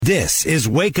This is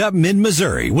Wake Up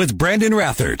Mid-Missouri with Brandon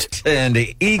Rathert. And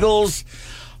the Eagles.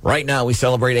 Right now, we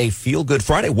celebrate a Feel-Good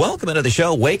Friday. Welcome into the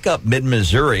show, Wake Up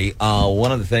Mid-Missouri.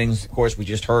 One of the things, of course, we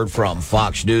just heard from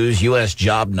Fox News, U.S.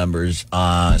 job numbers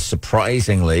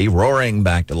surprisingly roaring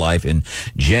back to life in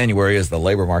January as the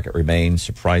labor market remains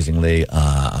surprisingly,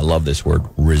 I love this word,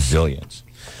 resilience.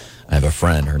 I have a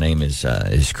friend, her name is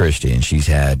Christy, and she's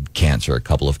had cancer a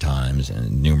couple of times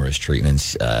and numerous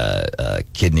treatments,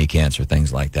 kidney cancer,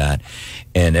 things like that.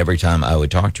 And every time I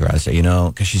would talk to her, I'd say,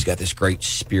 because she's got this great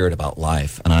spirit about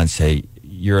life, and I'd say,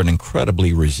 you're an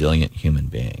incredibly resilient human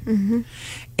being. Mm-hmm.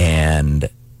 And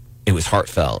it was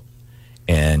heartfelt.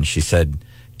 And she said,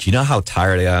 do you know how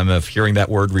tired I am of hearing that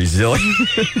word resilient?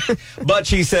 But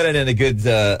she said it in a good,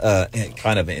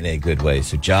 kind of in a good way.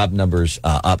 So job numbers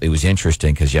up. It was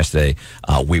interesting because yesterday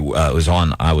I was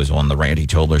on the Randy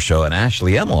Tobler show, and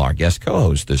Ashley Emmel, our guest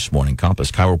co-host this morning,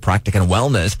 Compass Chiropractic and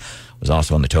Wellness, was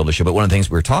also on the Tobler show. But one of the things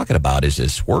we were talking about is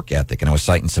this work ethic, and I was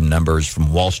citing some numbers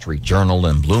from Wall Street Journal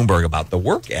and Bloomberg about the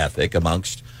work ethic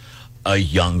amongst a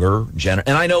younger generation.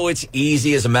 And I know it's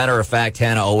easy. As a matter of fact,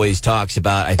 Hannah always talks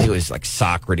about, I think it was like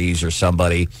Socrates or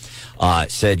somebody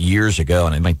said years ago,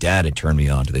 and my dad had turned me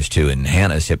on to this too, and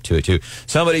Hannah's hip to it too.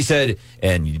 Somebody said,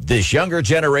 and this younger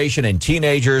generation and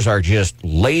teenagers are just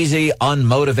lazy,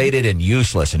 unmotivated, and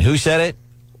useless. And who said it?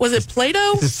 Was it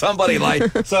Plato? Somebody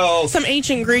like, so. Some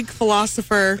ancient Greek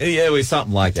philosopher. Yeah, it was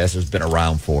something like that. It's been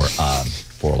around for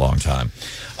a long time.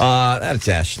 That's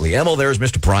Ashley Emmel. There's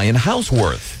Mr. Brian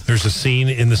Houseworth. There's a scene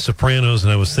in The Sopranos,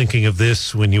 and I was thinking of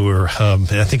this when you were, I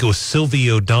think it was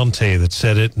Silvio Dante that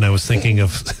said it, and I was thinking of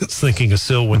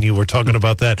Sil when you were talking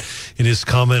about that. And his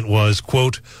comment was,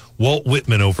 quote, Walt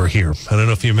Whitman over here. I don't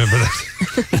know if you remember that.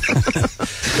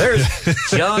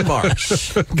 There's John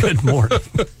Marsh. Good morning.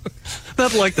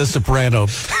 Not like the Soprano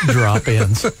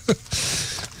drop-ins.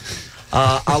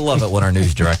 I love it when our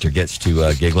news director gets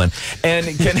to giggling. And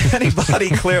can anybody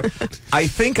clear? I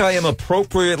think I am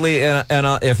appropriately, and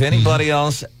if anybody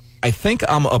else, I think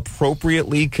I'm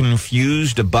appropriately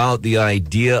confused about the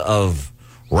idea of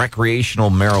recreational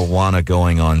marijuana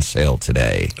going on sale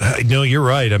today. No, you're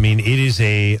right. I mean, it is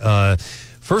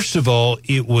first of all,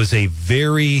 it was a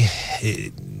very...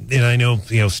 and I know,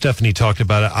 Stephanie talked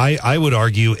about it. I would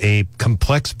argue a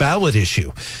complex ballot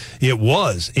issue. It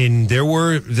was, and there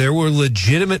were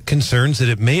legitimate concerns that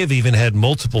it may have even had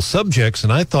multiple subjects.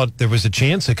 And I thought there was a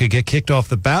chance it could get kicked off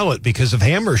the ballot because of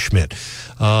Hammerschmidt.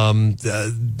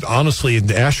 Honestly,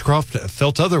 Ashcroft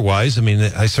felt otherwise. I mean,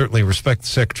 I certainly respect the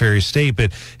Secretary of State,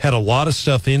 but had a lot of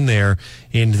stuff in there.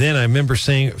 And then I remember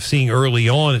seeing early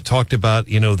on, it talked about,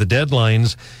 the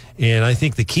deadlines. And I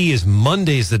think the key is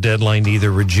Monday's the deadline to either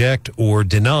reject or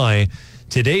deny.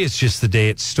 Today it's just the day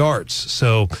it starts.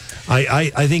 So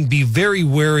I think be very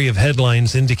wary of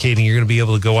headlines indicating you're going to be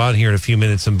able to go out here in a few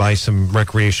minutes and buy some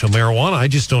recreational marijuana. I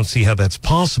just don't see how that's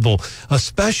possible,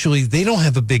 especially they don't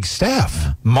have a big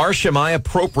staff. Marsh, am I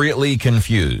appropriately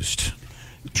confused?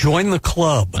 Join the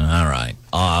club. All right.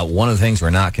 One of the things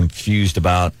we're not confused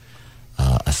about,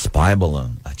 a spy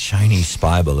balloon, a Chinese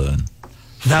spy balloon.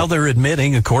 Now they're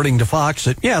admitting, according to Fox,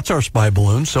 that, it's our spy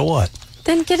balloon, so what?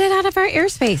 Then get it out of our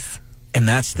airspace. And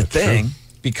that's the thing,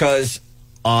 because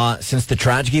since the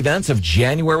tragic events of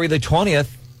January the 20th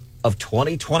of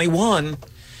 2021,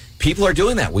 people are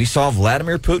doing that. We saw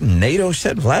Vladimir Putin. NATO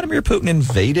said Vladimir Putin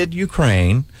invaded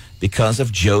Ukraine because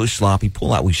of Joe's sloppy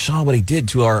pullout. We saw what he did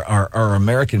to our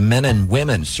American men and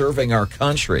women serving our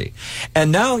country.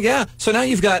 And now, so now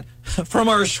you've got, from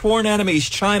our sworn enemies,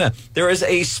 China, there is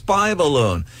a spy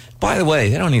balloon. By the way,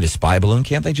 they don't need a spy balloon.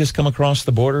 Can't they just come across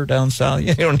the border down south?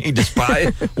 You don't need to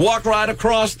spy. Walk right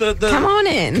across the... Come on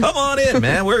in. Come on in,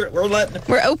 man. We're letting...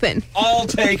 We're open. All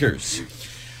takers.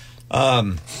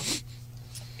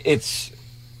 It's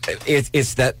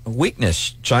that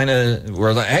weakness. China,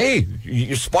 we're like, hey,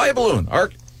 you spy balloon.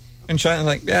 And China's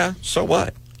like, yeah, so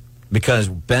what? Because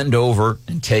bend over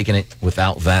and taking it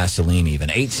without Vaseline even.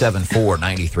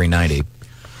 874-9390.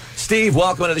 Steve,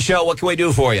 welcome to the show. What can we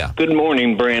do for you? Good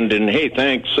morning, Brandon. Hey,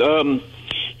 thanks. You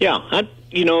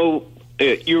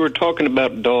were talking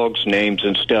about dogs' names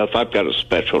and stuff. I've got a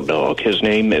special dog. His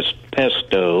name is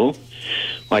Pesto,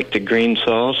 like the green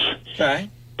sauce. Okay.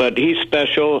 But he's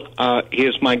special. He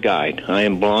is my guide. I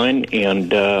am blind,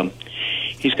 and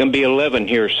he's going to be 11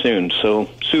 here soon, so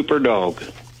super dog.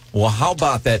 Well, how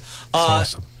about that?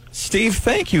 Awesome. Steve,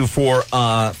 thank you for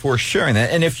sharing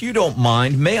that. And if you don't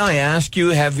mind, may I ask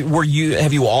you, have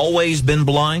you always been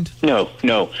blind? No.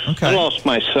 Okay. I lost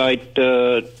my sight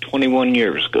 21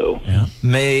 years ago. Yeah.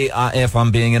 If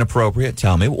I'm being inappropriate,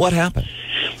 tell me what happened.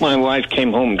 My wife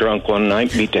came home drunk one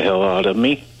night, beat the hell out of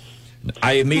me.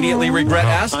 I immediately regret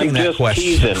asking I'm that just question.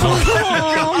 teasing.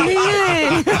 Oh,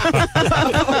 man.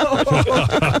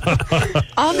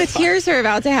 All the tears are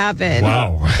about to happen.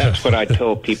 Wow. That's what I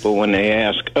tell people when they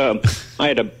ask. I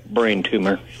had a brain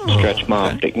tumor, stretched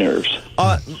my optic nerves.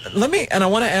 I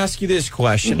want to ask you this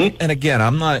question. Mm-hmm. And again,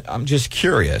 I'm just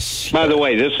curious. By the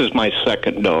way, this is my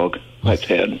second dog I've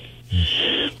had.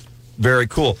 Very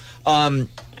cool.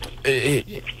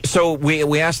 So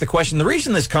we asked the question. The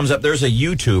reason this comes up, there's a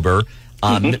YouTuber,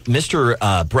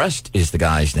 Mr. Breast is the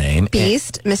guy's name.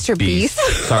 Beast, Mr. Beast.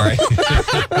 Sorry.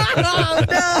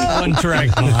 One track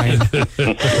mind.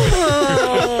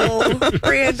 Oh,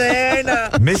 Brandon.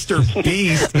 Mr.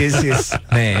 Beast is his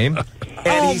name.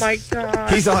 And Oh, my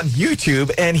God. He's on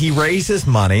YouTube, and he raises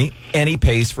money, and he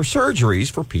pays for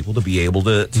surgeries for people to be able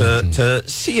to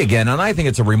see again. And I think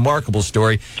it's a remarkable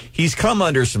story. He's come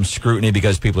under some scrutiny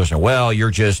because people are saying, well,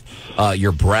 you're just,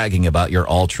 you're bragging about your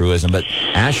altruism. But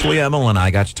Ashley, Emil, and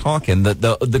I got to talking.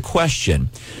 The question,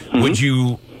 would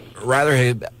you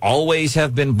rather always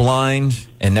have been blind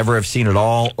and never have seen at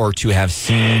all, or to have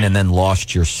seen and then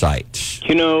lost your sight?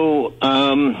 You know,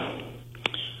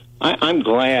 I'm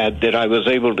glad that I was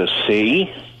able to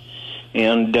see,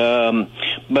 and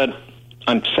but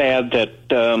I'm sad that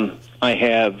I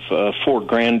have 4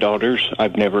 granddaughters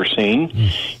I've never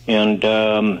seen, and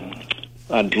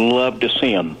I'd love to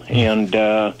see them. And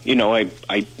you know, I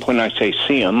when I say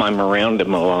see them, I'm around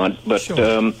them a lot, but.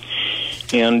 Sure.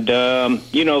 And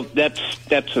you know, that's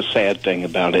a sad thing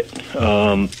about it.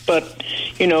 But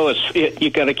you know, you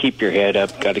got to keep your head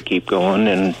up, got to keep going,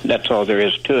 and that's all there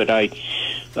is to it.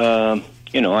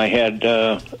 You know, I had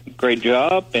a great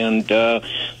job, and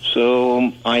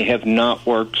so I have not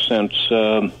worked since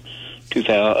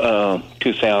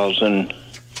 2000.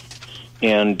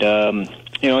 And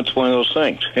you know, it's one of those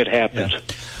things. It happens. Yeah.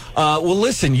 Well,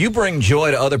 listen, you bring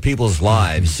joy to other people's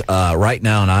lives right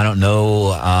now, and I don't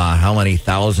know how many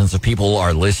thousands of people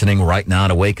are listening right now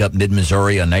to Wake Up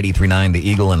Mid-Missouri on 93.9 The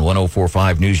Eagle and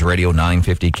 104.5 News Radio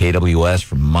 950 KWS,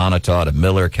 from Montauk to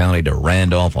Miller County to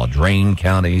Randolph, Audrain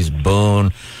counties,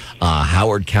 Boone,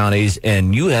 Howard counties,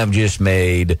 and you have just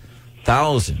made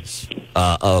thousands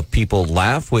of people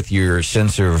laugh with your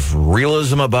sense of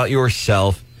realism about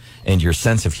yourself and your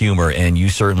sense of humor, and you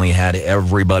certainly had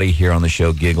everybody here on the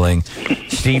show giggling.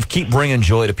 Steve, keep bringing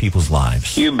joy to people's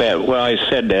lives. You bet. Well, I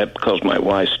said that because my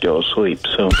wife's still asleep,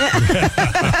 so.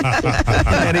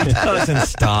 And it doesn't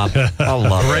stop. I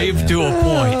love Brave it, man. to a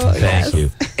point. Thank you.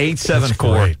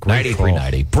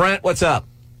 874-9390. Brent, what's up?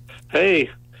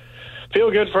 Hey, feel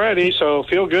good Friday, so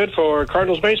feel good for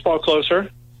Cardinals baseball closer.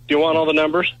 Do you want all the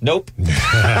numbers? Nope.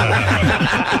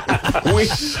 Well,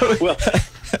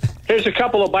 here's a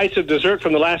couple of bites of dessert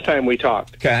from the last time we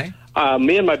talked. Okay.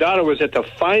 Me and my daughter was at the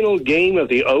final game of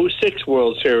the 06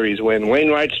 World Series when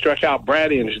Wainwright struck out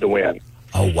Brad Inge to win.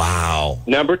 Oh, wow.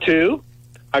 Number 2,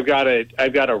 I've got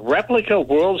a replica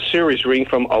World Series ring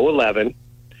from 011.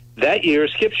 That year,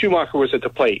 Skip Schumacher was at the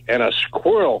plate, and a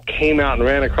squirrel came out and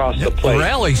ran across the plate.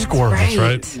 Rally squirrel. That's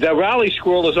right. The rally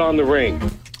squirrel is on the ring.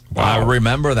 Wow. I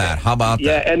remember that. How about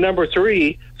Yeah, that? and number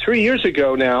 3 years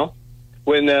ago now,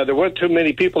 when there weren't too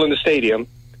many people in the stadium,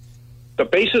 the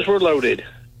bases were loaded,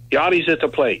 Yachty's at the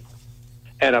plate,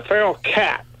 and a feral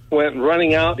cat went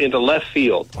running out into left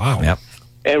field. Wow. Yep.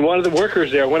 And one of the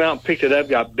workers there went out and picked it up,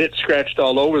 got bit scratched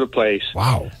all over the place.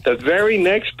 Wow. The very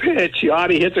next pitch,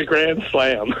 Yachty hits a grand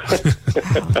slam. How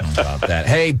about that?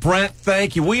 Hey, Brent,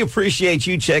 thank you. We appreciate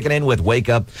you checking in with Wake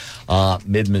Up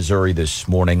Mid-Missouri this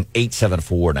morning.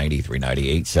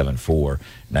 874-9390,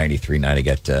 874-9390.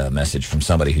 Got a message from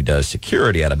somebody who does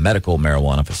security at a medical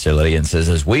marijuana facility and says,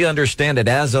 as we understand it,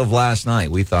 as of last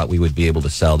night, we thought we would be able to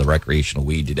sell the recreational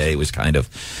weed today. It was kind of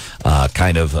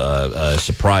a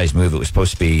surprise move. It was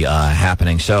supposed to be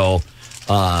happening. So,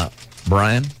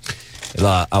 Brian,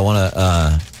 I want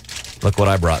to look what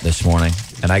I brought this morning.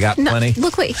 And I got plenty.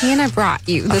 Look what Hannah brought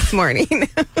you this morning.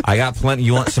 I got plenty.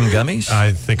 You want some gummies?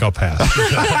 I think I'll pass.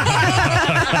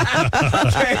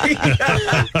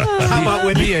 How about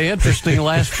would be an interesting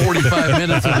last 45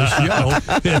 minutes of the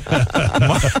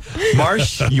show?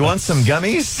 Marsh, you want some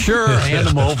gummies? Sure, hand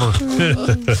them over.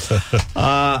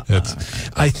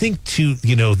 I think too,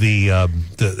 you know,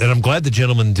 and I'm glad the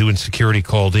gentleman doing security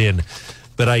called in,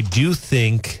 but I do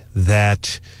think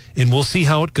that, and we'll see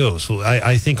how it goes. Well,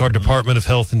 I think our Department of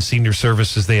Health and Senior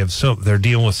Services, they're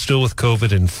dealing still with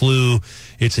COVID and flu.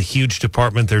 It's a huge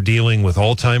department. They're dealing with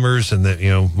Alzheimer's, and that, you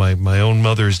know, my own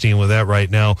mother is dealing with that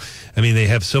right now. I mean, they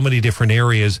have so many different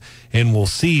areas, and we'll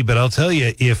see. But I'll tell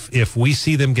you, if we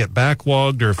see them get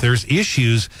backlogged or if there's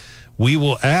issues, we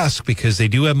will ask, because they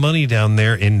do have money down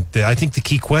there. And I think the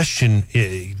key question,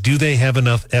 do they have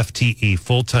enough FTE,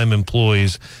 full-time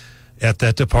employees, at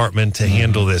that department to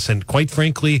handle this? And quite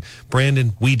frankly,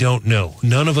 Brandon, we don't know.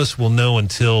 None of us will know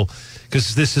until,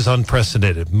 because this is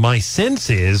unprecedented. My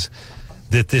sense is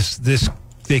that this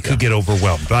they could get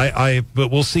overwhelmed.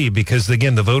 But we'll see, because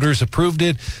again, the voters approved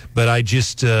it. But I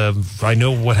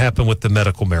know what happened with the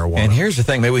medical marijuana. And here's the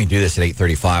thing: maybe we can do this at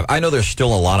 8:35. I know there's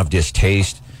still a lot of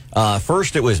distaste.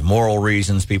 First, it was moral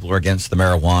reasons; people are against the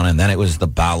marijuana, and then it was the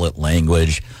ballot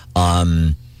language.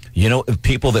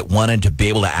 People that wanted to be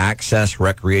able to access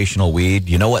recreational weed,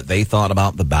 you know what they thought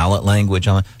about the ballot language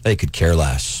on it? They could care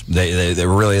less. They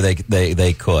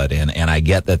could. And I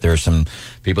get that there's some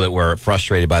people that were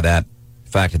frustrated by that.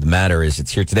 Fact of the matter is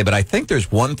it's here today. But I think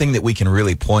there's one thing that we can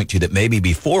really point to that maybe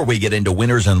before we get into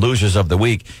winners and losers of the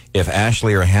week, if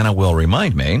Ashley or Hannah will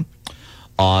remind me,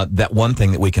 that one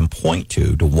thing that we can point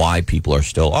to why people are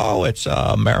still, it's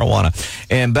marijuana.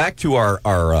 And back to our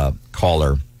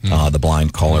caller. The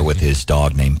blind caller with his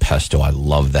dog named Pesto. I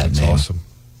love that name. Awesome.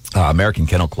 American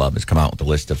Kennel Club has come out with a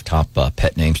list of top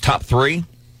pet names. Top 3?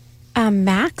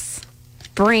 Max,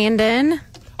 Brandon.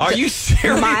 Are you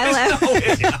serious? Milo.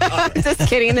 No, Just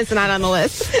kidding. It's not on the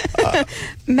list.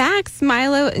 Max,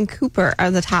 Milo, and Cooper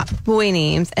are the top boy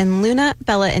names, and Luna,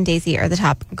 Bella, and Daisy are the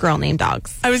top girl named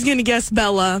dogs. I was going to guess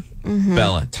Bella. Mm-hmm.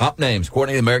 Bella. Top names,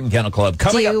 according to the American Kennel Club.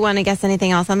 Do you want to guess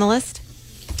anything else on the list?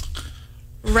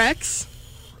 Rex.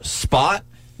 Spot?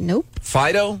 Nope.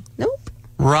 Fido? Nope.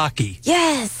 Rocky.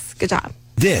 Yes. Good job.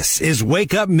 This is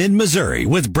Wake Up Mid-Missouri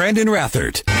with Brandon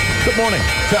Rathert. Good morning.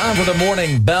 Time for the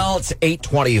morning bell. It's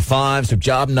 8:25, so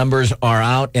job numbers are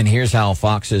out, and here's how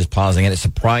Fox is pausing it. It's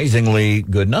surprisingly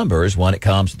good numbers when it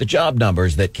comes to the job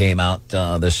numbers that came out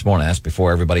this morning. That's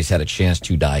before everybody's had a chance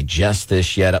to digest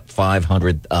this yet. Up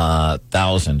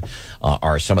 500,000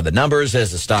 are some of the numbers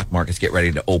as the stock markets get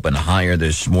ready to open higher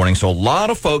this morning. So a lot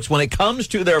of folks, when it comes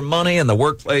to their money in the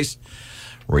workplace,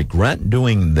 regret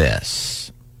doing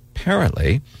this.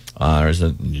 Apparently, there's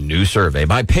a new survey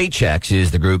by Paychex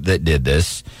is the group that did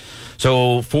this.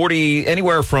 So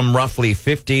anywhere from roughly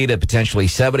 50 to potentially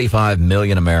 75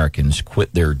 million Americans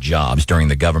quit their jobs during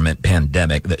the government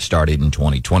pandemic that started in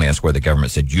 2020. That's where the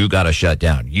government said, you got to shut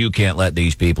down. You can't let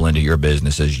these people into your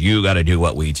businesses. You got to do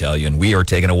what we tell you. And we are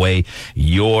taking away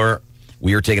your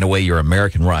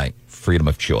American right. Freedom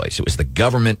of choice. It was the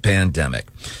government pandemic.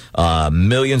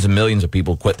 Millions and millions of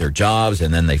people quit their jobs,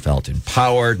 and then they felt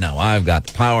empowered. Now I've got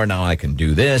the power. Now I can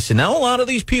do this. And now a lot of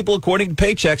these people, according to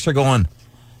Paychex, are going,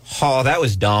 oh, that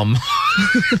was dumb.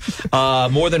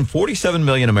 More than 47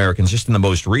 million Americans just in the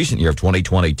most recent year of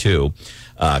 2022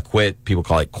 quit. People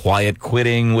call it quiet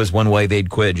quitting was one way they'd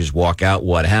quit, just walk out,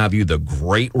 what have you. The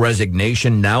Great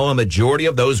Resignation. Now a majority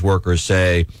of those workers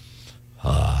say,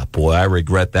 boy, I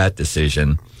regret that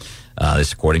decision.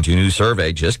 This, according to a new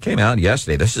survey, just came out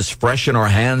yesterday. This is fresh in our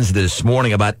hands this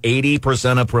morning. About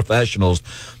 80% of professionals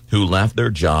who left their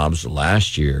jobs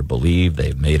last year believe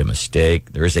they've made a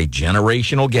mistake. There is a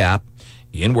generational gap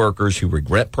in workers who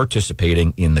regret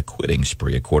participating in the quitting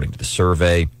spree, according to the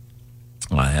survey.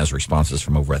 Has responses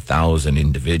from over 1,000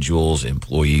 individuals,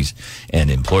 employees,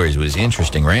 and employers. It was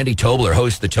interesting. Randy Tobler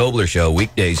hosts the Tobler Show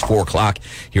weekdays 4 o'clock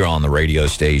here on the radio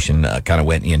station. Kind of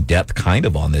went in depth kind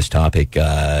of on this topic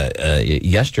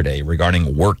yesterday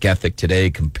regarding work ethic today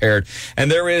compared.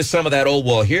 And there is some of that old,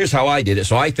 well, here's how I did it.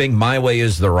 So I think my way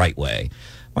is the right way.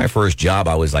 My first job,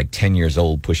 I was like 10 years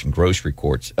old pushing grocery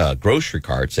carts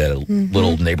at a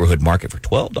little neighborhood market for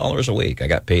 $12 a week. I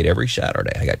got paid every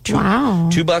Saturday. I got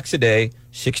 $2 a day,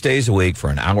 6 days a week for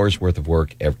an hour's worth of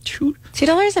work.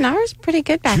 $2 an hour is pretty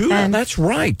good back then. That's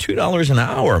right. $2 an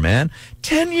hour, man.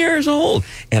 10 years old.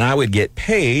 And I would get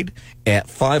paid at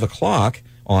 5 o'clock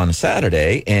on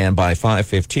Saturday, and by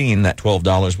 5:15, that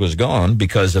 $12 was gone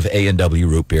because of A&W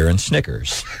root beer and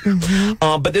Snickers.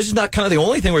 Mm-hmm. But this is not kind of the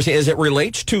only thing we're seeing as it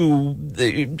relates to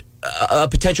a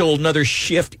potential another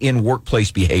shift in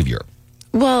workplace behavior.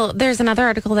 Well, there's another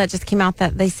article that just came out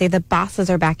that they say the bosses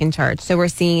are back in charge. So we're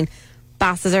seeing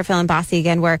bosses are feeling bossy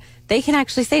again, where they can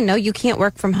actually say, no, you can't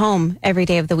work from home every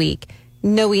day of the week.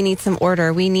 No, we need some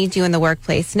order. We need you in the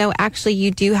workplace. No, actually,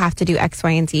 you do have to do X, Y,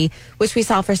 and Z, which we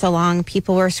saw for so long.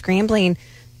 People were scrambling.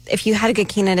 If you had a good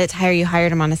candidate to hire, you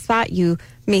hired them on the spot. You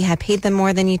may have paid them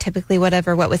more than you typically would have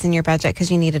or what was in your budget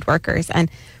because you needed workers. And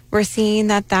we're seeing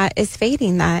that is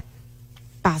fading, that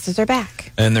bosses are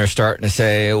back. And they're starting to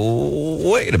say,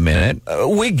 wait a minute,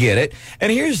 we get it.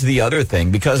 And here's the other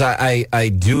thing, because I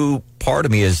do, part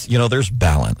of me is, there's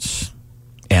balance.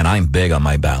 And I'm big on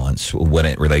my balance when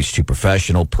it relates to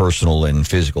professional, personal, and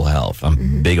physical health.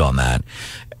 I'm big on that.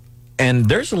 And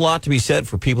there's a lot to be said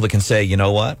for people that can say, you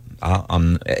know what,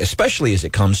 especially as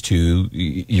it comes to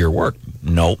your work.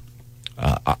 Nope,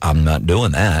 I'm not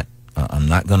doing that. I'm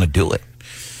not going to do it.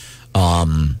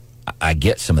 I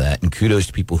get some of that, and kudos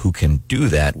to people who can do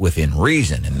that within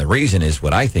reason. And the reason is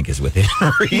what I think is within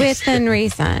reason. Within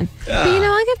reason. But,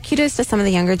 I give kudos to some of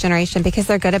the younger generation because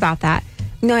they're good about that.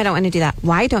 No, I don't want to do that.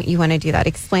 Why don't you want to do that?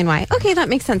 Explain why. Okay, that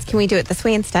makes sense. Can we do it this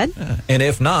way instead? And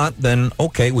if not, then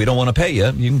okay, we don't want to pay you.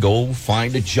 You can go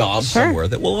find a job somewhere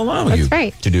that will allow you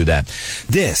to do that.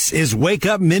 This is Wake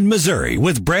Up Mid-Missouri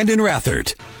with Brandon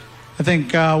Rathert. I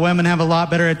think women have a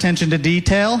lot better attention to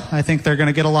detail. I think they're going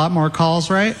to get a lot more calls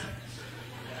right.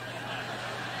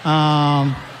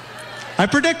 I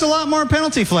predict a lot more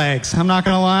penalty flags. I'm not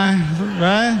going to lie,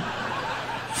 right?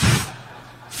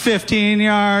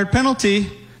 15-yard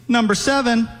penalty, number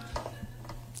 7.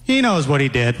 He knows what he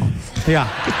did. Yeah.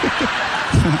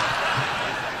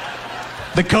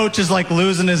 The coach is like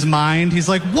losing his mind. He's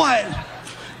like, what?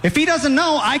 If he doesn't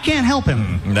know, I can't help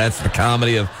him. That's the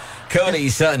comedy of Cody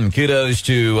Sutton. Kudos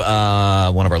to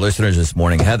one of our listeners this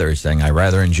morning, Heather, saying, I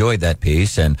rather enjoyed that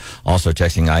piece. And also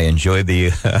texting, I enjoyed the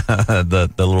the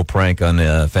little prank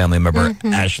on family member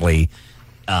Ashley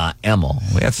Emmel.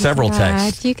 We had several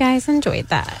texts. You guys enjoyed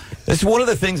that. That's one of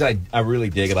the things I really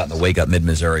dig about the Wake Up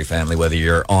Mid-Missouri family, whether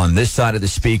you're on this side of the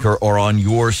speaker or on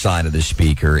your side of the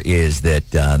speaker, is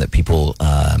that that people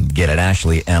get at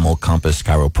Ashley Emmel Compass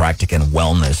Chiropractic and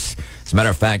Wellness. As a matter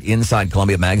of fact, Inside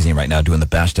Columbia Magazine right now doing the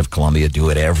Best of Columbia. Do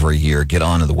it every year. Get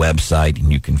onto the website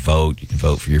and you can vote. You can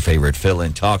vote for your favorite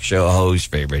fill-in talk show host,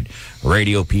 favorite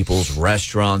radio peoples,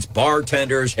 restaurants,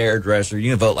 bartenders, hairdresser.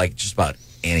 You can vote like just about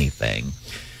anything.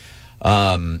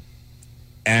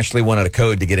 Ashley wanted a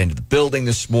code to get into the building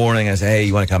this morning. I said, hey,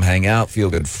 you want to come hang out? Feel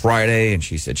Good Friday. And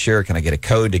she said, sure. Can I get a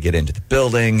code to get into the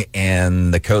building?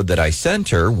 And the code that I sent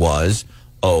her was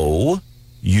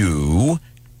OU812.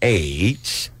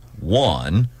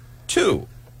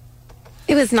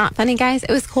 It was not funny, guys.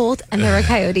 It was cold, and there were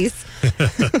coyotes. Wow.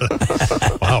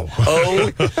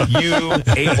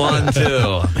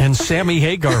 OU812. And Sammy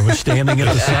Hagar was standing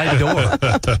at the side door.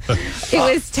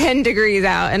 It was 10 degrees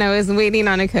out, and I was waiting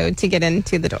on a code to get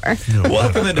into the door.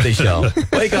 Welcome into the show.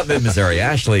 Wake Up Mid-Missouri.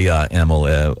 Ashley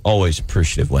Emmel, always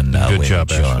appreciative when Good you job,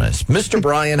 join Ashley. us. Mr.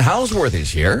 Brian Houseworth is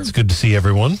here. It's good to see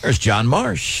everyone. There's John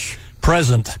Marsh.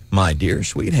 Present. My dear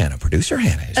sweet Hannah, producer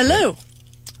Hannah. Is Hello. here.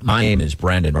 My name is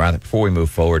Brandon Rather. Before we move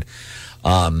forward,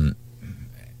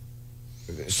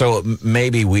 so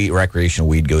maybe recreational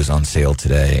weed goes on sale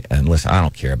today. And listen, I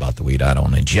don't care about the weed. I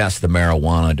don't ingest the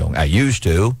marijuana. I used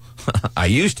to. I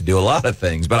used to do a lot of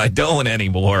things, but I don't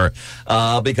anymore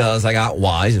because I got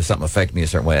wise. If something affected me a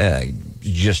certain way, I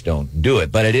just don't do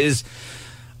it. But it is,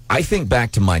 I think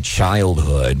back to my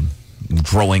childhood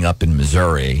growing up in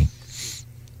Missouri.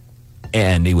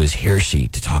 And it was Hershey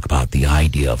to talk about the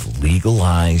idea of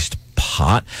legalized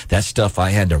pot. That stuff I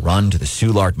had to run to the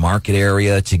Soulard Market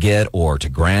area to get, or to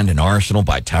Grand and Arsenal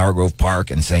by Tower Grove Park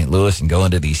in St. Louis, and go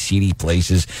into these seedy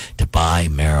places to buy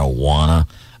marijuana.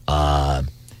 To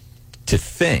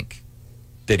think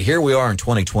that here we are in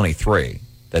 2023,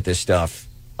 that this stuff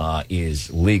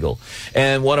is legal.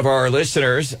 And one of our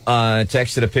listeners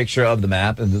texted a picture of the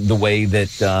map and the way that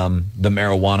the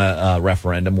marijuana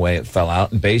referendum, way it fell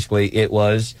out. And basically it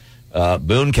was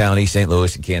Boone County, St.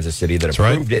 Louis, and Kansas City that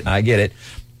approved it. And I get it.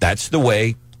 That's the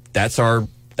way. That's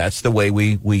the way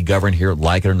we govern here,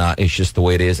 like it or not. It's just the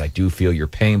way it is. I do feel your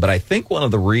pain. But I think one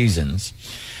of the reasons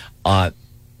that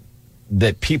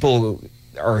people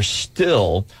are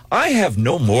still, I have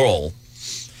no moral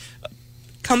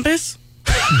Compass?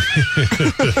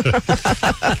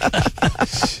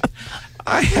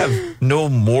 I have no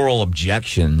moral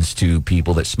objections to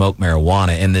people that smoke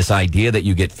marijuana, and this idea that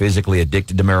you get physically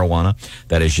addicted to marijuana,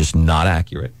 that is just not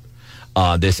accurate.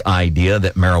 This idea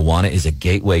that marijuana is a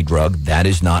gateway drug, that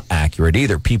is not accurate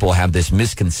either. People have this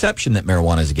misconception that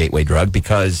marijuana is a gateway drug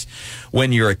because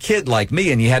when you're a kid like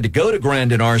me and you had to go to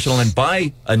Grand and Arsenal and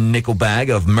buy a nickel bag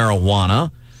of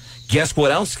marijuana, guess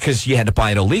what else? Because you had to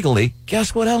buy it illegally.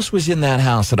 Guess what else was in that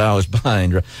house that I was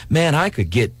buying? Man, I could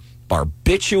get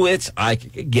barbiturates. I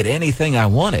could get anything I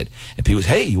wanted. And people say,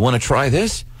 hey, you want to try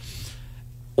this?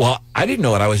 Well, I didn't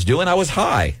know what I was doing. I was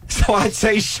high. So I'd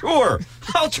say, sure,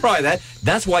 I'll try that.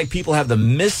 That's why people have the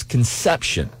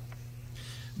misconception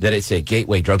that it's a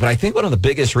gateway drug. But I think one of the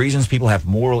biggest reasons people have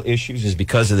moral issues is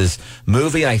because of this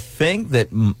movie. I think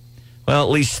that, well, at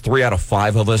least 3 out of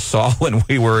 5 of us saw when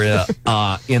we were in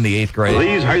the 8th grade.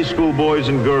 These high school boys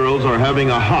and girls are having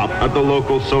a hop at the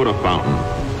local soda fountain.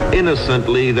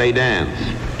 Innocently, they dance.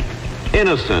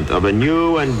 Innocent of a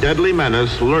new and deadly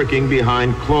menace lurking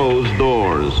behind closed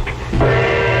doors.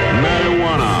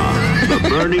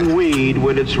 burning weed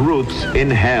with its roots in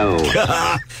hell.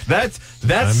 That's.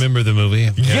 I remember the movie.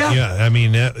 Yeah. I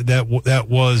mean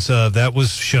that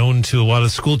was shown to a lot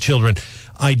of school children.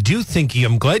 I do think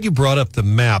I'm glad you brought up the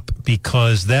map,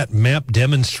 because that map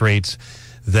demonstrates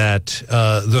that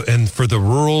and for the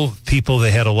rural people,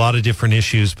 they had a lot of different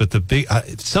issues, but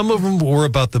some of them were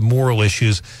about the moral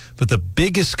issues. But the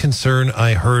biggest concern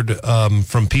I heard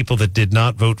from people that did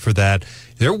not vote for that,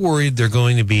 they're worried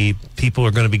people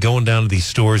are going to be going down to these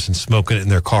stores and smoking it in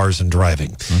their cars and driving.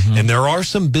 Mm-hmm. And there are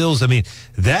some bills. I mean,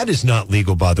 that is not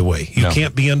legal, by the way. You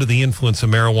can't be under the influence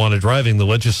of marijuana driving. The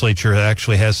legislature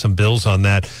actually has some bills on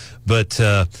that. But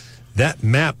that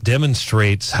map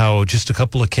demonstrates how just a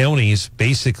couple of counties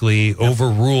basically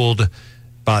overruled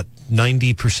about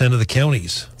 90% of the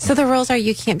counties. So the rules are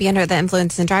you can't be under the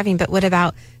influence in driving, but what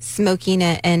about smoking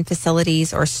it in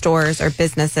facilities or stores or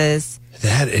businesses?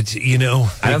 That it's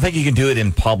I don't think you can do it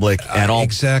in public at all.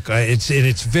 Exactly.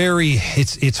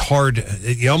 It's hard.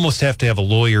 You almost have to have a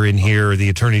lawyer in here, or the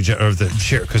attorney or the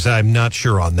sheriff, because I'm not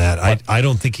sure on that. I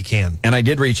don't think you can. And I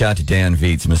did reach out to Dan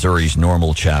Vietz, Missouri's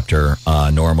NORML chapter.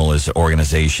 NORML is an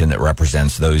organization that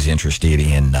represents those interested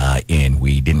in.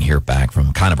 We didn't hear back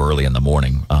from kind of early in the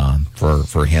morning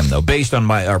for him, though, based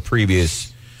on our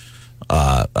previous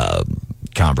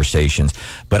conversations.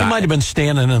 But I might have been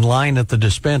standing in line at the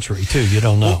dispensary too. You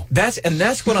don't know. That's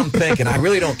what I'm thinking. I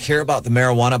really don't care about the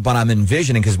marijuana, but I'm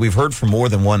envisioning, because we've heard from more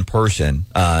than one person,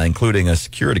 including a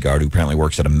security guard who apparently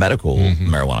works at a medical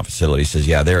marijuana facility, says,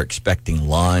 yeah, they're expecting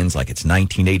lines like it's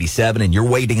 1987 and you're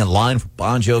waiting in line for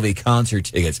Bon Jovi concert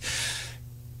tickets.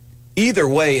 Either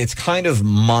way, it's kind of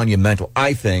monumental,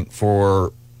 I think,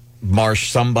 for Marsh,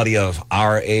 somebody of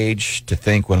our age, to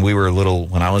think when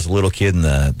I was a little kid in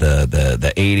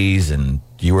the 80s, and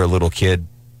you were a little kid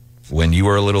when you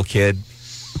were a little kid,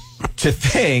 to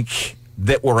think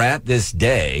that we're at this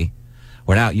day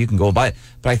where now you can go buy it.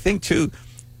 But I think too,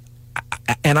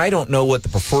 and I don't know what the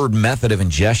preferred method of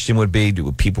ingestion would be.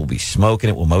 Would people be smoking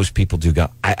it? Will most people do?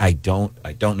 I don't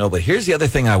know. But here's the other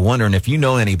thing I wonder, and if you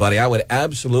know anybody, I would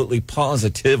absolutely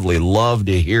positively love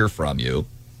to hear from you.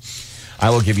 I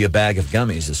will give you a bag of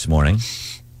gummies this morning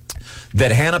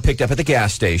that Hannah picked up at the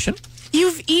gas station.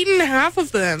 You've eaten half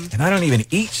of them. And I don't even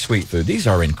eat sweet food. These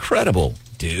are incredible,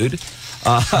 dude.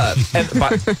 But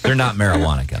they're not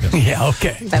marijuana gummies. Yeah,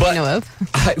 okay. That we know of.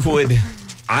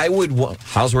 I would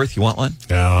Houseworth, you want one?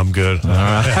 No, I'm good. All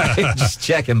right. Just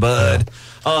checking, bud.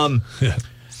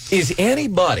 Is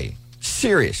anybody,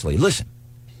 seriously, listen,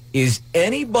 is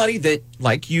anybody that,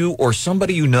 like you or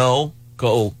somebody you know,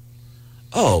 go,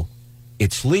 oh,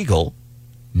 it's legal,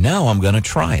 now I'm going to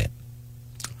try it?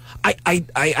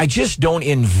 I just don't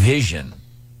envision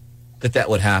that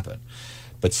would happen.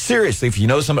 But seriously, if you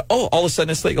know somebody, all of a sudden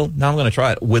it's legal, now I'm going to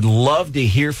try it. Would love to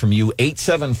hear from you,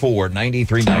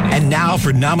 874-9390. And now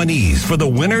for nominees for the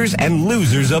winners and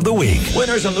losers of the week.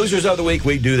 Winners and losers of the week.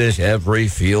 We do this every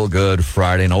Feel Good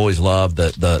Friday, and always love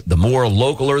the more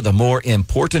localer, the more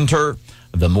importanter,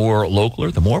 the more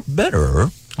localer, the more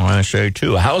better. I say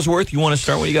too. Houseworth, you want to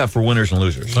start? What you got for winners and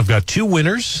losers? I've got two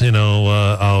winners.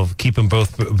 I'll keep them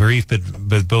both brief,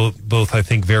 but both I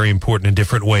think very important in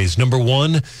different ways. Number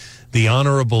one, the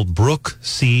Honorable Brooke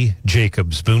C.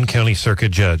 Jacobs, Boone County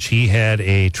Circuit Judge. He had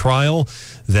a trial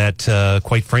that,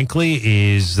 quite frankly,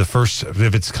 is the first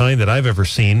of its kind that I've ever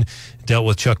seen. Dealt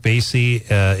with Chuck Basie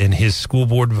in his school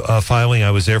board filing.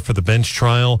 I was there for the bench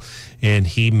trial, and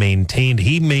he maintained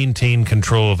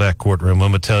control of that courtroom,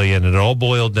 I'm going to tell you, and it all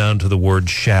boiled down to the word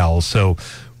shall. So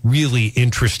really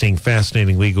interesting,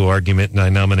 fascinating legal argument, and I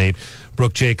nominate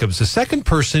Brooke Jacobs. The second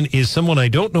person is someone I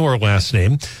don't know her last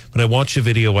name, but I watched a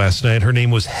video last night. Her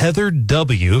name was Heather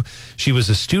W. She was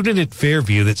a student at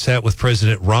Fairview that sat with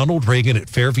President Ronald Reagan at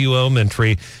Fairview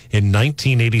Elementary in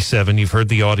 1987. You've heard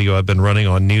the audio I've been running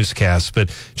on newscasts,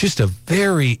 but just a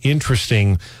very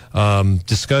interesting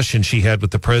discussion she had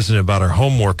with the president about her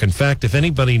homework. In fact, if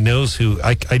anybody knows who,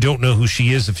 I don't know who she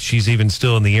is, if she's even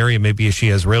still in the area, maybe she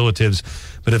has relatives,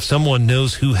 but if someone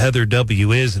knows who Heather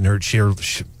W. is, and she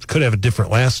could have a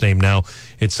different last name now,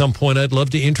 at some point I'd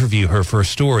love to interview her for a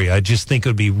story. I just think it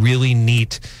would be really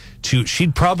neat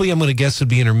she'd probably, I'm going to guess, would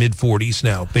be in her mid-40s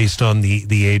now, based on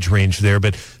the age range there.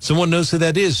 But someone knows who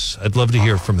that is. I'd love to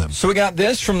hear from them. So we got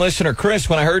this from listener Chris.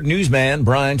 When I heard newsman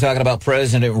Brian talking about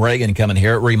President Reagan coming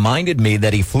here, it reminded me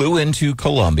that he flew into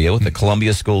Columbia with a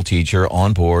Columbia school teacher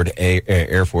on board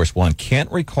Air Force One.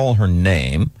 Can't recall her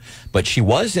name, but she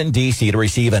was in D.C. to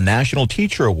receive a National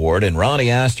Teacher Award, and Ronnie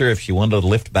asked her if she wanted to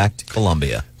lift back to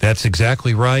Columbia. That's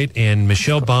exactly right. And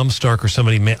Michelle Baumstark or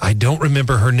somebody, I don't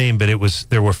remember her name, but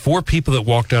there were 4 people that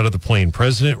walked out of the plane.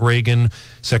 President Reagan,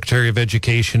 Secretary of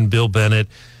Education Bill Bennett,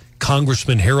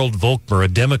 Congressman Harold Volkmer, a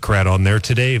Democrat, on there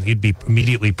today. He'd be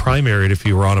immediately primaried if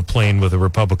you were on a plane with a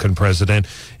Republican president.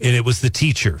 And it was the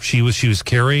teacher. She was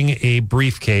carrying a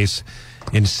briefcase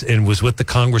and was with the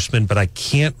congressman, but I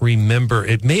can't remember.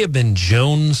 It may have been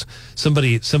Jones.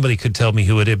 Somebody could tell me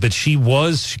who it is, but she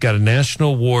got a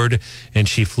national award, and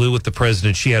she flew with the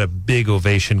president. She had a big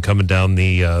ovation coming down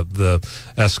the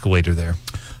escalator there.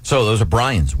 So those are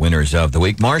Brian's winners of the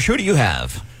week. Marsh, who do you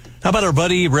have? How about our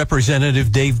buddy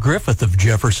Representative Dave Griffith of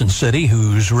Jefferson City,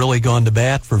 who's really gone to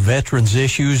bat for veterans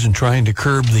issues and trying to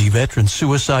curb the veteran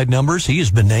suicide numbers? He has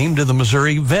been named to the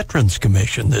Missouri Veterans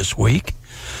Commission this week.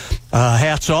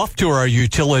 Hats off to our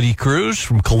utility crews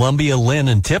from Columbia, Lynn,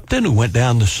 and Tipton, who went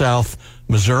down to South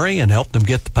Missouri and helped them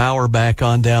get the power back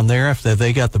on down there after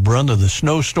they got the brunt of the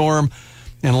snowstorm.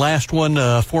 And last one,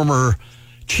 former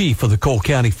chief of the Cole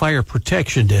County Fire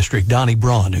Protection District, Donnie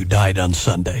Braun, who died on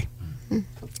Sunday.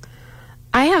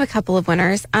 I have a couple of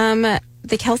winners. The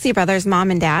Kelsey brothers,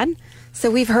 mom and dad.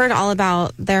 So we've heard all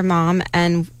about their mom,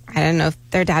 and I don't know if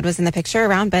their dad was in the picture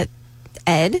around, but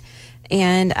Ed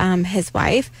and his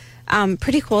wife.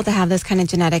 Pretty cool to have those kind of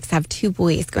genetics, have two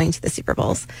boys going to the Super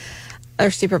Bowl.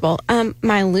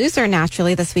 My loser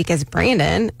naturally this week is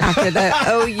Brandon after the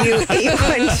OU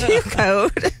 812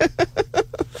 code.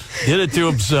 Did it to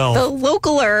himself. The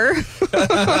localer.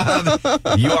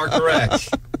 You are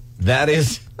correct. That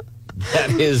is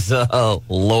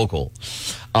local.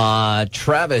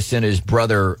 Travis and his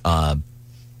brother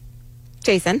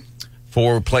Jason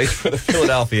plays for the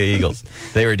Philadelphia Eagles.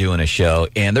 They were doing a show,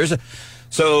 and there's a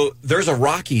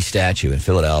Rocky statue in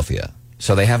Philadelphia.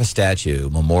 So they have a statue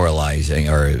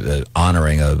memorializing or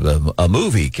honoring a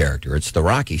movie character. It's the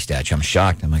Rocky statue. I'm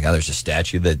shocked. I'm like, oh, there's a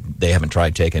statue that they haven't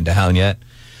tried taking down yet.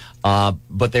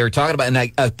 But they were talking about,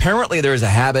 and apparently there's a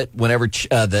habit whenever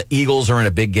the Eagles are in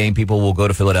a big game, people will go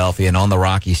to Philadelphia, and on the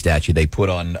Rocky statue, they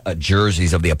put on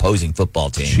jerseys of the opposing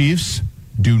football team. Chiefs,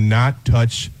 do not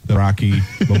touch the Rocky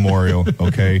Memorial,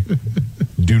 okay?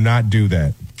 Do not do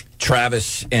that.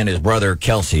 Travis and his brother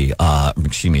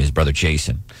his brother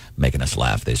Jason, making us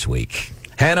laugh this week.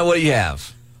 Hannah, what do you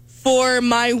have? For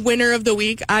my winner of the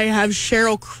week, I have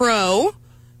Cheryl Crow,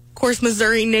 of course,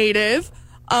 Missouri native.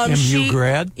 MU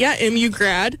grad? Yeah, MU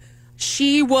grad.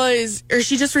 She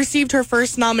just received her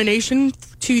first nomination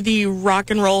to the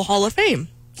Rock and Roll Hall of Fame.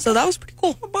 So that was pretty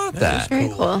cool. How about that? Very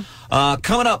cool.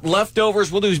 Coming up,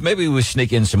 leftovers. Maybe we'll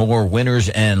sneak in some more winners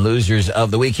and losers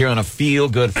of the week here on a Feel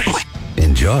Good.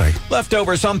 Enjoy.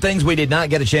 Leftovers, some things we did not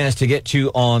get a chance to get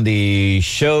to on the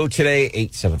show today.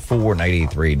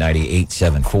 874-9390,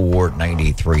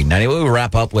 874-9390. We'll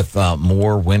wrap up with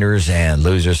more winners and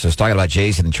losers. So it's talking about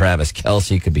Jason and Travis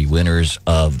Kelsey could be winners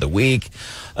of the week.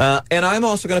 And I'm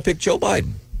also going to pick Joe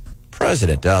Biden,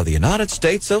 President of the United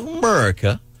States of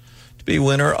America, to be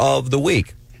winner of the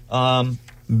week.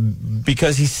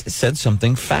 Because he said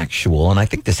something factual, and I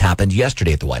think this happened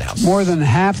yesterday at the White House. More than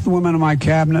half the women in my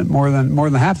cabinet, more than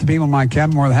half the people in my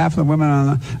cabinet, more than half the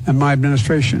women in my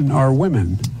administration are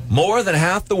women. More than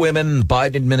half the women in the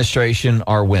Biden administration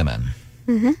are women.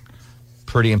 Mm-hmm.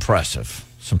 Pretty impressive.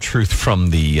 Some truth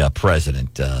from the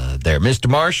president there. Mr.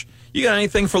 Marsh, you got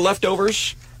anything for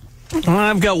leftovers?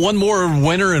 I've got one more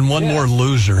winner and one more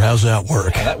loser. How's that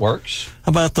work? Yeah, that works. How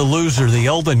about the loser, the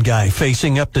Eldon guy,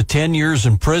 facing up to 10 years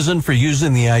in prison for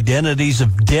using the identities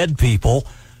of dead people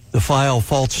to file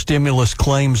false stimulus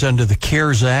claims under the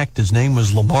CARES Act. His name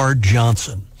was Lamar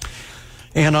Johnson.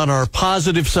 And on our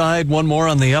positive side, one more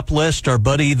on the up list, our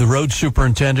buddy, the road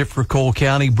superintendent for Cole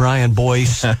County, Brian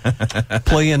Boyce,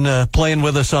 playing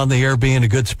with us on the air, being a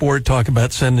good sport, talking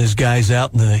about sending his guys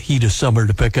out in the heat of summer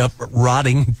to pick up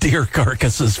rotting deer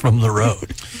carcasses from the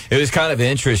road. It was kind of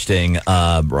interesting.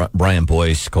 Brian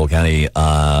Boyce, Cole County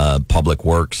Public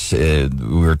Works,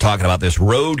 we were talking about this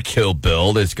roadkill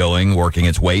bill that's working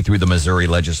its way through the Missouri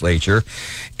legislature.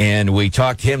 And we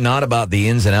talked to him not about the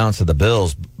ins and outs of the bill,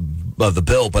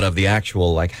 but of the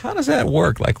actual, how does that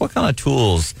work? What kind of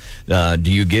tools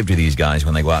do you give to these guys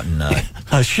when they go out and...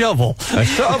 a shovel. A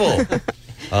shovel.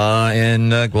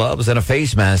 And gloves and a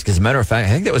face mask. As a matter of fact,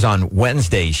 I think that was on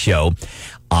Wednesday's show.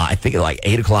 I think at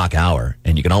 8 o'clock hour.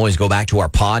 And you can always go back to our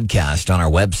podcast on our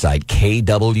website,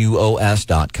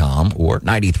 kwos.com or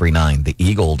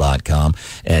 939theeagle.com.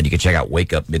 And you can check out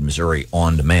Wake Up Mid-Missouri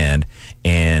on demand.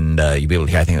 And you'll be able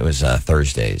to hear, I think it was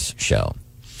Thursday's show.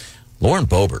 Lauren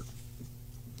Boebert,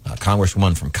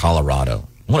 Congresswoman from Colorado.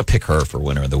 I want to pick her for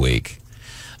winner of the week.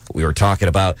 We were talking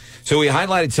about, so we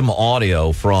highlighted some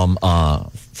audio from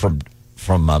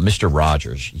Mr.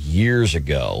 Rogers years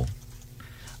ago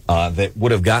that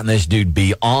would have gotten this dude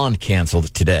beyond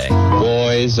canceled today.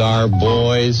 Boys are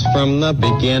boys from the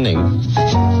beginning.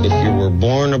 If you were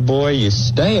born a boy, you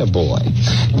stay a boy.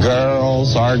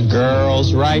 Girls are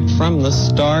girls right from the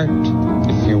start.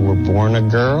 If you were born a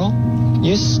girl,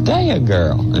 you stay a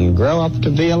girl and grow up to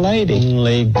be a lady.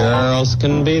 Only girls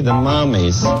can be the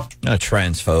mommies. A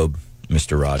transphobe,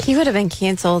 Mr. Rogers. He would have been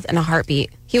canceled in a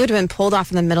heartbeat. He would have been pulled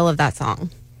off in the middle of that song.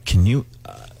 Can you...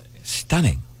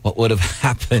 stunning. What would have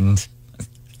happened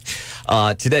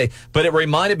today? But it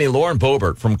reminded me, Lauren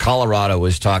Boebert from Colorado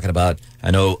was talking about,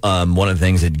 I know one of the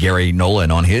things that Gary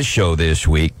Nolan on his show this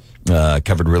week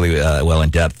covered really well in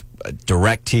depth.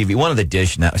 DirecTV, one of the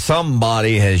dish now,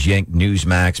 somebody has yanked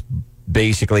Newsmax,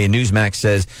 basically, and Newsmax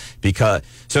says,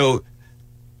 so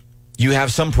you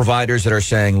have some providers that are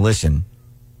saying, listen,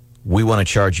 we want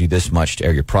to charge you this much to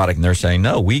air your product, and they're saying,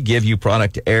 no, we give you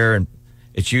product to air, and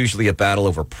it's usually a battle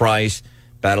over price,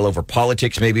 battle over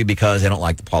politics, maybe because they don't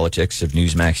like the politics of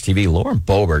Newsmax TV. Lauren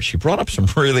Boebert, she brought up some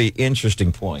really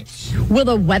interesting points. Will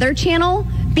the Weather Channel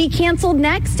be canceled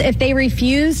next if they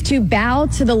refuse to bow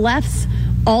to the left's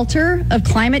altar of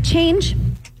climate change?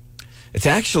 It's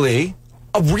actually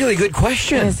a really good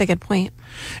question. That is a good point.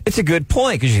 It's a good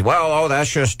point because, well,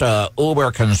 that's just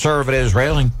uber conservatives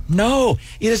railing. No,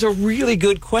 it is a really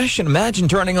good question. Imagine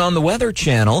turning on the Weather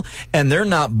Channel and they're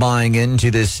not buying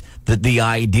into this, the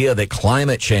idea that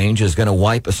climate change is going to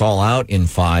wipe us all out in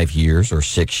 5 years or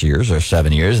 6 years or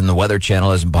 7 years, and the Weather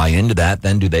Channel doesn't buy into that.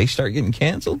 Then do they start getting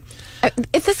canceled?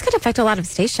 If this could affect a lot of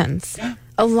stations.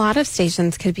 A lot of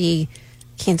stations could be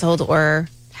canceled or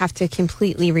have to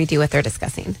completely redo what they're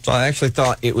discussing. So I actually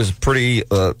thought it was pretty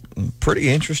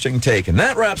interesting take. And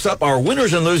that wraps up our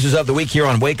winners and losers of the week here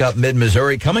on Wake Up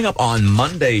Mid-Missouri. Coming up on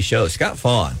Monday's show, Scott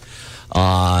Fawn.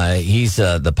 He's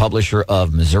the publisher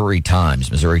of Missouri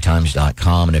Times,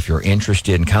 MissouriTimes.com. And if you're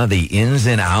interested in kind of the ins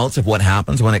and outs of what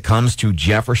happens when it comes to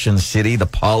Jefferson City, the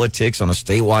politics on a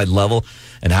statewide level,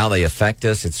 and how they affect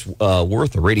us, it's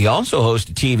worth a read. He also hosts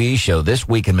a TV show, This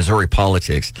Week in Missouri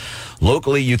Politics.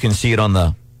 Locally, you can see it on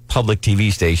the public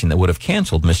TV station that would have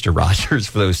canceled Mr. Rogers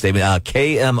for those statements.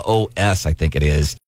 KMOS, I think it is.